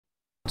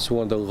It's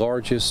one of the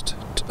largest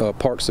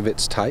parks of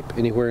its type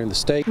anywhere in the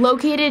state.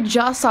 Located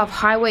just off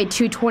Highway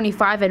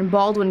 225 in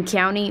Baldwin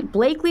County,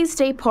 Blakeley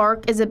State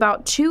Park is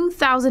about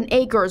 2,000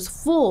 acres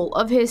full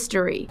of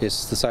history.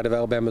 It's the site of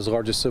Alabama's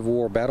largest Civil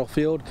War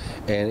battlefield,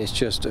 and it's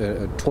just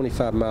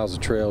 25 miles of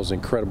trails,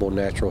 incredible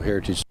natural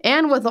heritage.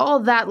 And with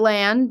all that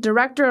land,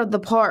 director of the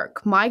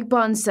park, Mike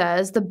Bunn,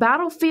 says the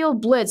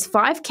Battlefield Blitz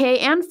 5K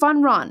and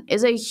Fun Run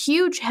is a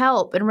huge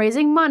help in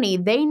raising money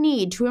they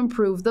need to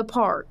improve the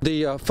park.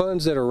 The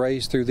funds that are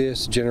raised through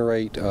this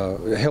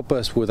help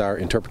us with our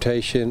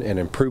interpretation and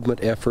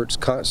improvement efforts,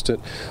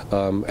 constant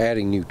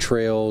adding new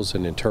trails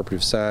and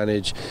interpretive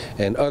signage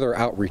and other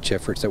outreach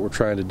efforts that we're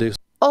trying to do.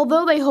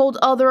 Although they hold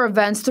other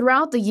events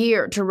throughout the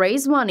year to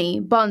raise money,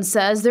 Bunn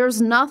says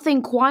there's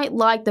nothing quite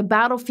like the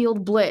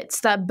Battlefield Blitz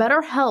that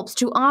better helps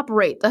to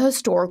operate the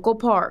historical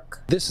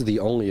park. This is the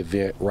only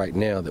event right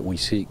now that we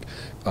seek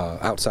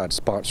outside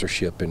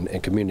sponsorship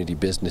and community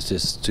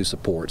businesses to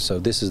support. So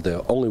this is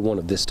the only one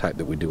of this type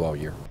that we do all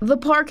year. The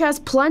park has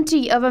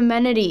plenty of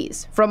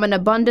amenities, from an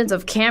abundance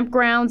of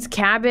campgrounds,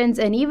 cabins,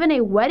 and even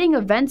a wedding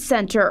event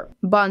center.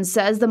 Bunn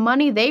says the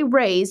money they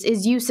raise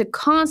is used to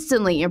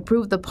constantly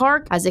improve the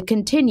park as it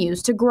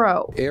continues to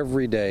grow.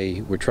 Every day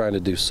we're trying to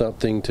do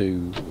something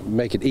to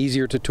make it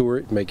easier to tour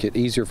it, make it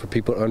easier for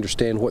people to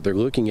understand what they're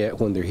looking at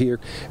when they're here.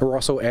 And we're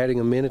also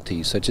adding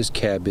amenities such as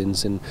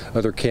cabins and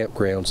other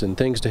campgrounds and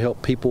things to help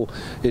people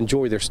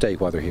enjoy their stay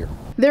while they're here.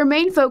 Their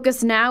main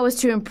focus now is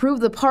to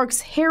improve the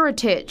park's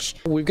heritage.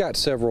 We've got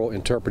several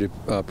interpretive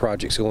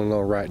projects going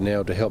on right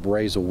now to help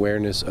raise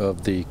awareness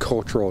of the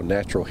cultural and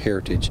natural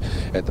heritage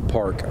at the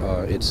park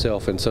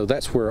itself, and so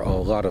that's where a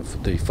lot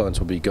of the funds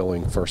will be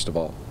going first of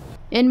all.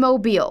 In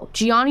Mobile,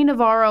 Gianni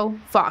Navarro,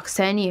 Fox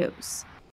 10 News.